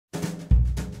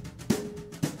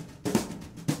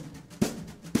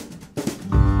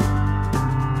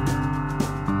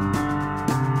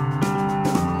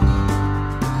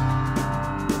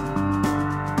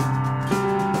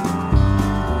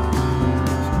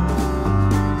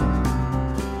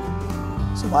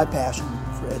My passion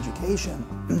for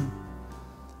education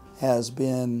has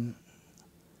been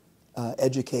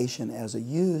education as a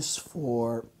use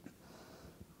for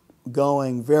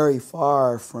going very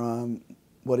far from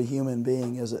what a human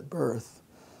being is at birth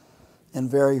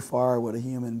and very far what a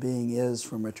human being is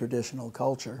from a traditional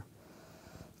culture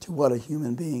to what a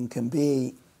human being can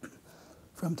be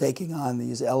from taking on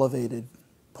these elevated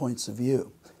points of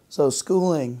view. So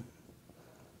schooling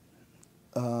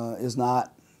is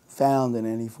not found in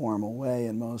any formal way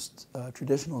in most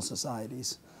traditional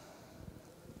societies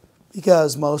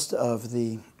because most of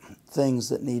the things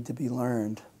that need to be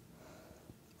learned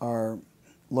are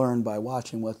learned by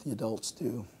watching what the adults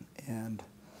do. And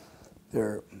there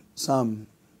are some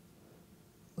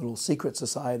little secret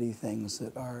society things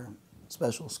that are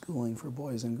special schooling for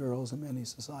boys and girls in many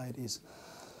societies.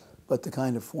 But the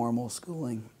kind of formal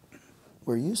schooling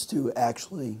we're used to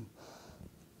actually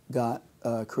got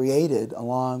created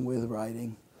along with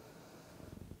writing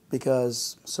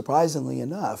because, surprisingly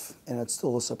enough, and it's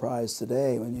still a surprise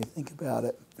today when you think about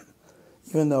it,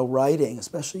 even though writing,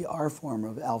 especially our form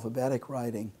of alphabetic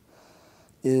writing,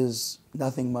 is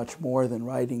nothing much more than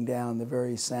writing down the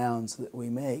very sounds that we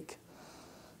make.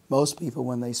 Most people,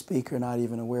 when they speak, are not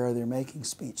even aware they're making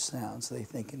speech sounds. They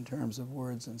think in terms of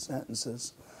words and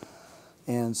sentences.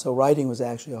 And so writing was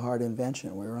actually a hard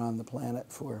invention. We were on the planet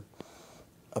for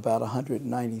about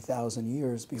 190,000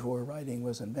 years before writing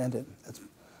was invented. That's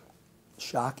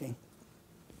shocking.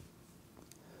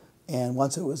 And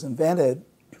once it was invented,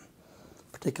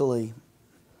 particularly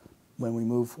when we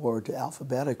moved forward to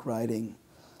alphabetic writing,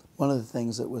 one of the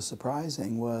things that was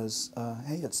surprising was,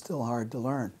 hey, it's still hard to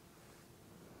learn.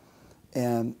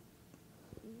 And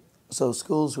so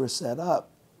schools were set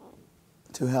up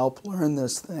to help learn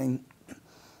this thing,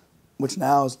 which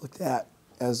now is looked at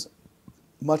as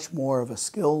much more of a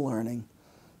skill learning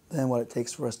than what it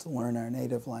takes for us to learn our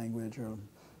native language or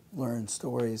learn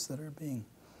stories that are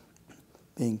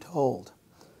being told.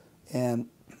 And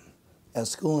as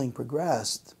schooling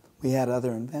progressed, we had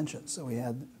other inventions. So we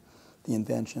had the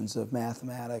inventions of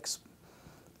mathematics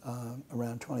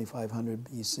around 2500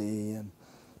 BC, and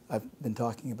I've been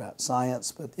talking about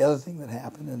science, but the other thing that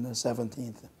happened in the 17th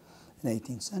and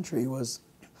 18th century was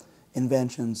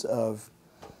inventions of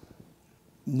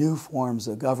new forms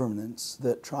of governance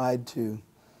that tried to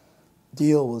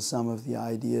deal with some of the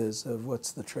ideas of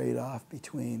what's the trade-off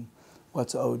between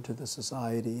what's owed to the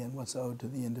society and what's owed to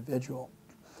the individual.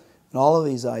 And all of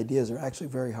these ideas are actually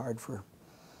very hard for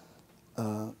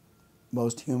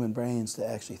most human brains to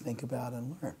actually think about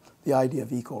and learn. The idea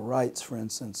of equal rights, for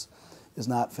instance, is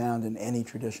not found in any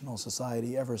traditional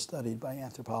society ever studied by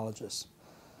anthropologists.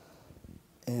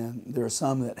 And there are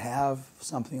some that have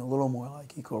something a little more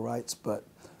like equal rights, but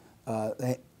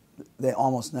they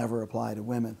almost never apply to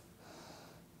women.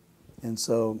 And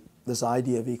so this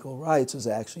idea of equal rights is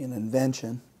actually an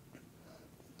invention.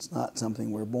 It's not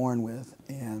something we're born with,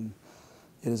 and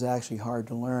it is actually hard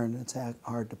to learn. It's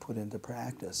hard to put into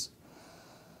practice.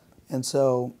 And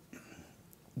so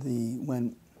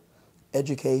when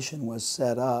education was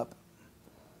set up,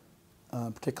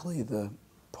 particularly the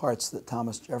parts that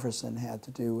Thomas Jefferson had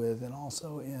to do with, and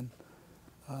also in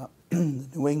the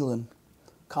New England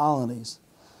colonies,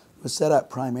 was set up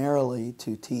primarily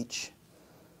to teach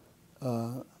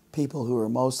people who are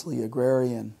mostly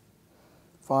agrarian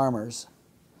farmers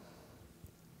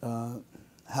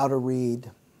how to read,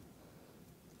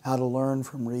 how to learn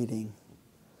from reading,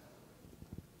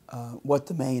 what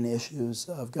the main issues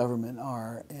of government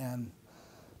are, and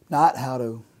not how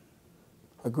to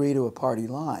agree to a party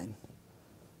line,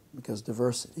 because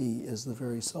diversity is the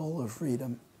very soul of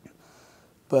freedom,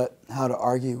 but how to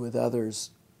argue with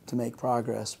others to make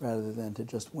progress rather than to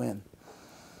just win.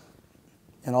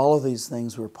 And all of these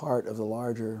things were part of the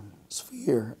larger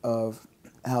sphere of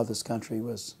how this country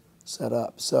was set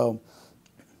up. So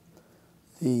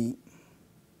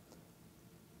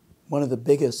one of the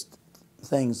biggest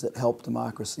things that helped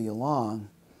democracy along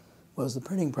was the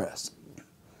printing press.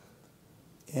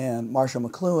 And Marshall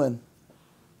McLuhan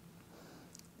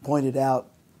pointed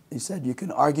out, he said, you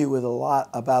can argue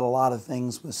about a lot of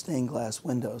things with stained glass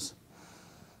windows,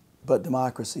 but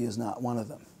democracy is not one of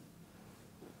them.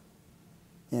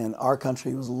 And our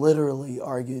country was literally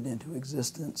argued into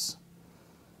existence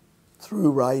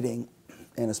through writing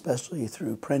and especially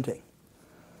through printing.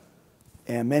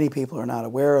 And many people are not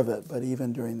aware of it, but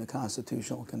even during the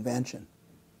Constitutional Convention,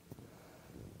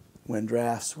 when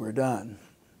drafts were done,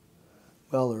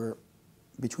 well, there were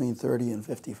between 30 and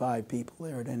 55 people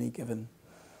there at any given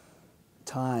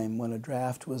time. When a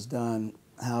draft was done,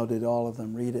 how did all of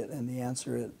them read it? And the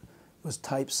answer was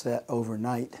typeset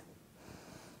overnight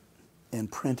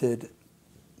and printed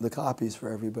the copies for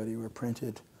everybody were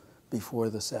printed before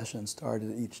the session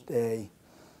started each day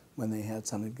when they had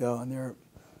something to go. And there are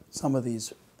some of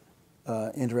these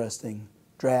interesting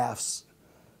drafts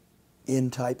in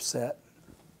typeset,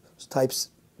 types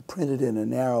printed in a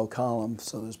narrow column,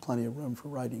 so there's plenty of room for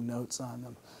writing notes on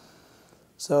them.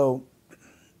 So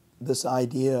this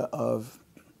idea of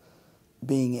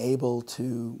being able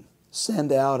to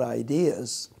send out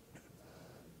ideas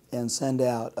and send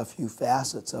out a few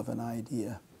facets of an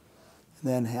idea,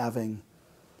 and then having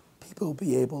people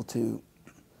be able to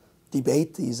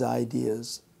debate these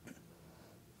ideas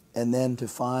and then to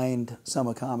find some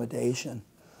accommodation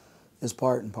is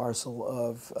part and parcel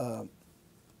of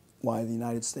why the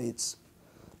United States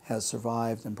has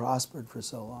survived and prospered for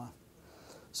so long.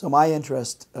 So my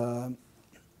interest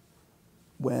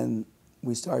when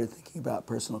we started thinking about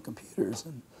personal computers,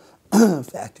 and in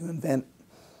fact to invent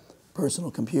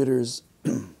personal computers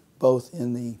both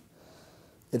in the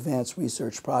Advanced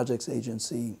Research Projects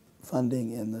Agency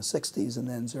funding in the 60s and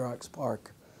then Xerox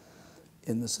PARC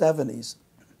in the 70s,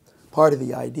 part of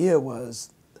the idea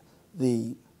was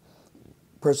the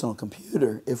personal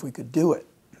computer, if we could do it,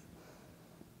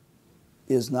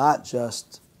 is not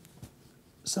just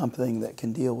something that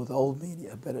can deal with old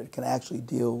media, but it can actually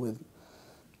deal with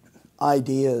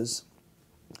ideas,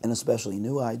 and especially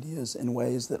new ideas, in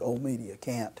ways that old media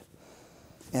can't.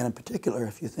 And in particular,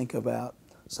 if you think about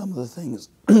some of the things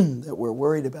that we're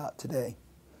worried about today,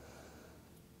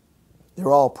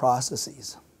 they're all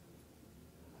processes.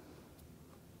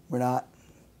 We're not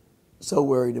so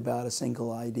worried about a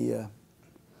single idea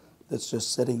that's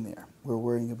just sitting there. We're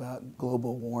worrying about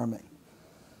global warming.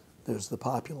 There's the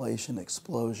population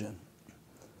explosion.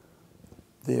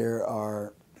 There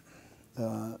are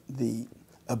the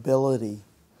ability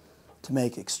to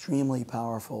make extremely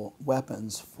powerful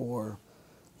weapons for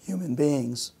human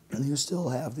beings who still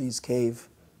have these cave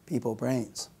people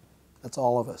brains. That's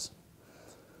all of us.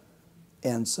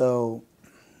 And so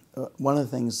one of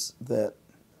the things that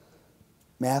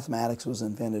mathematics was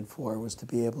invented for was to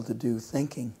be able to do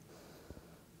thinking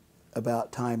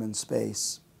about time and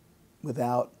space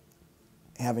without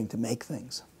having to make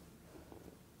things,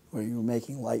 where you were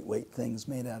making lightweight things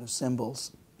made out of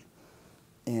symbols.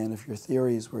 And if your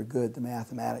theories were good, the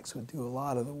mathematics would do a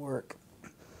lot of the work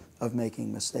of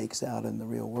making mistakes out in the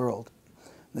real world.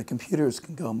 And the computers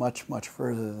can go much, much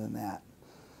further than that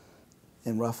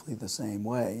in roughly the same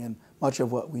way. And much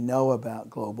of what we know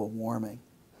about global warming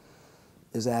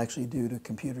is actually due to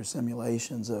computer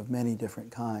simulations of many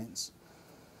different kinds.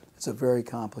 It's a very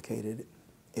complicated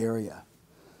area.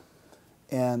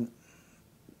 And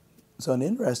so an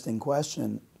interesting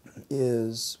question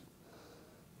is,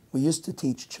 we used to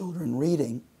teach children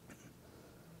reading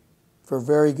for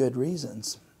very good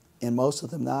reasons, and most of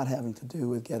them not having to do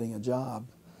with getting a job,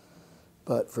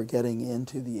 but for getting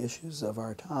into the issues of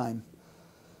our time.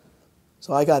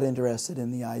 So I got interested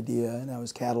in the idea, and I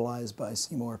was catalyzed by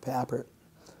Seymour Papert,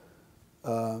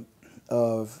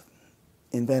 of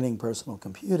inventing personal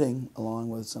computing along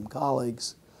with some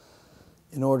colleagues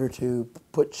in order to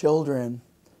put children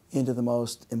into the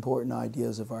most important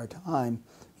ideas of our time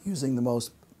using the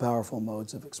most powerful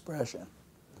modes of expression.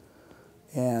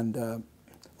 And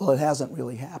well, it hasn't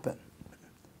really happened.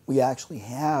 We actually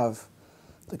have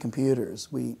the computers.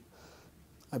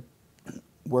 I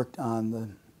worked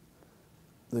on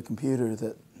the computer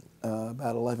that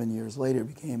about 11 years later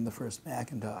became the first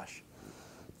Macintosh.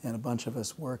 And a bunch of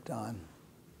us worked on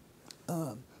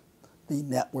the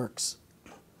networks,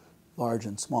 large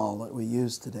and small, that we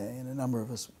use today. And a number of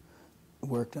us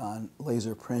worked on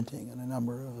laser printing, and a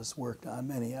number of us worked on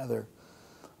many other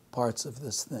parts of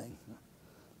this thing.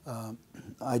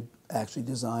 I actually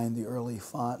designed the early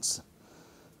fonts,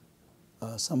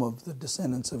 some of the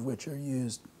descendants of which are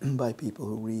used by people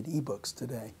who read ebooks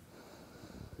today.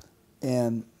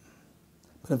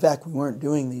 But in fact, we weren't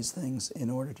doing these things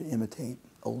in order to imitate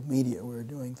old media. We were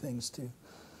doing things to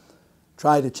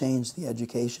try to change the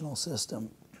educational system,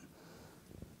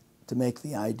 to make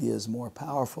the ideas more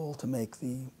powerful, to make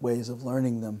the ways of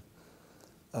learning them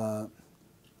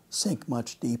sink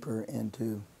much deeper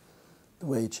into the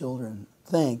way children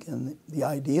think. And the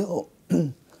ideal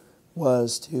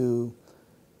was to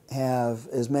have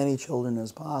as many children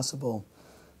as possible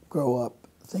grow up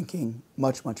thinking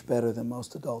much, much better than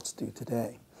most adults do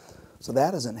today. So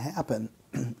that hasn't happened,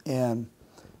 and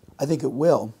I think it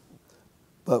will.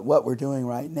 But what we're doing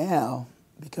right now,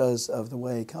 because of the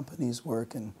way companies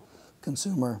work and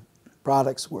consumer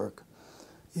products work,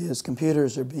 is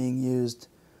computers are being used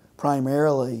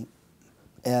primarily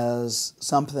as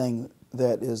something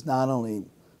that is not only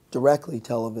directly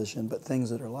television, but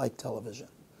things that are like television.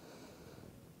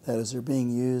 That is, they're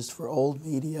being used for old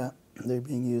media, they're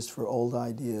being used for old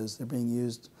ideas, they're being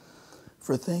used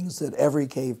for things that every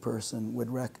cave person would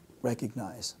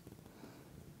recognize.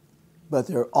 But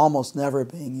they're almost never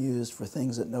being used for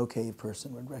things that no cave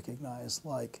person would recognize,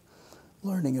 like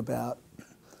learning about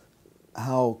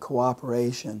how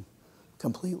cooperation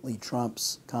completely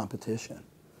trumps competition,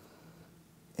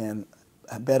 and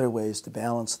better ways to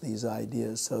balance these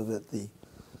ideas so that the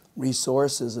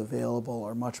resources available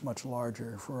are much, much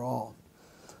larger for all.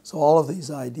 So all of these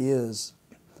ideas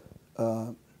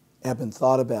have been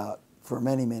thought about for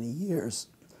many, many years.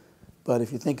 But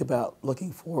if you think about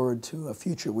looking forward to a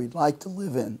future we'd like to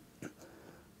live in,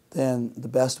 then the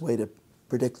best way to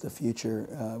predict the future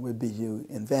would be to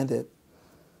invent it.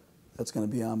 That's going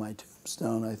to be on my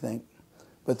tombstone, I think.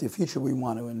 But the future we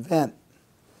want to invent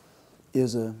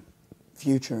is a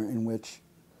future in which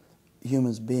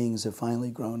human beings have finally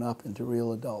grown up into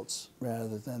real adults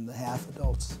rather than the half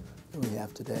adults that we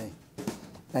have today.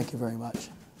 Thank you very much.